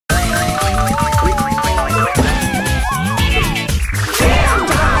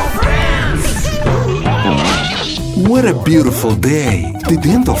What a beautiful day! The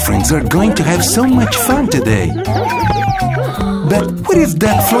dental friends are going to have so much fun today. But what is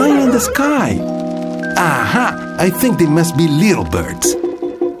that flying in the sky? Aha! I think they must be little birds.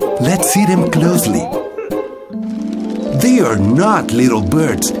 Let's see them closely. They are not little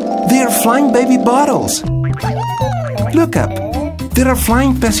birds. They are flying baby bottles. Look up. There are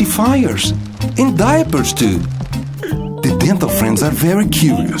flying pacifiers. And diapers too. The dental friends are very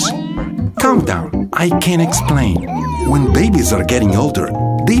curious. Calm down. I can explain. When babies are getting older,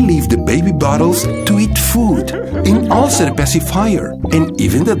 they leave the baby bottles to eat food, and also the pacifier, and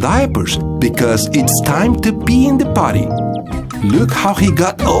even the diapers, because it's time to pee in the potty. Look how he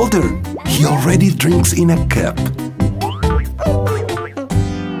got older. He already drinks in a cup.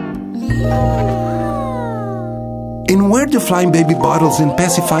 And where do flying baby bottles and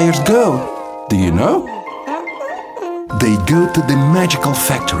pacifiers go? Do you know? They go to the magical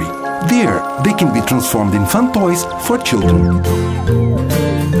factory. There, they can be transformed in fun toys for children.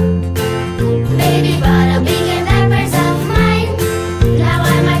 Baby bottle, big and diapers of mine. Now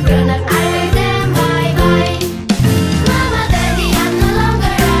I'm a grown-up, I wear them, bye-bye. Mama, Daddy, I'm no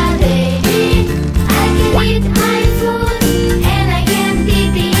longer a baby. I can eat my food, and I can pee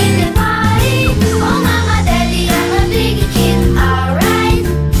in the potty. Oh, Mama, Daddy, I'm a big kid, alright.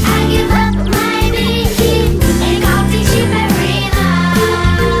 I give up my big kid, and coffee chip every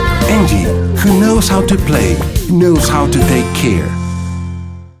night. Angie, who knows how to play, knows how to take care.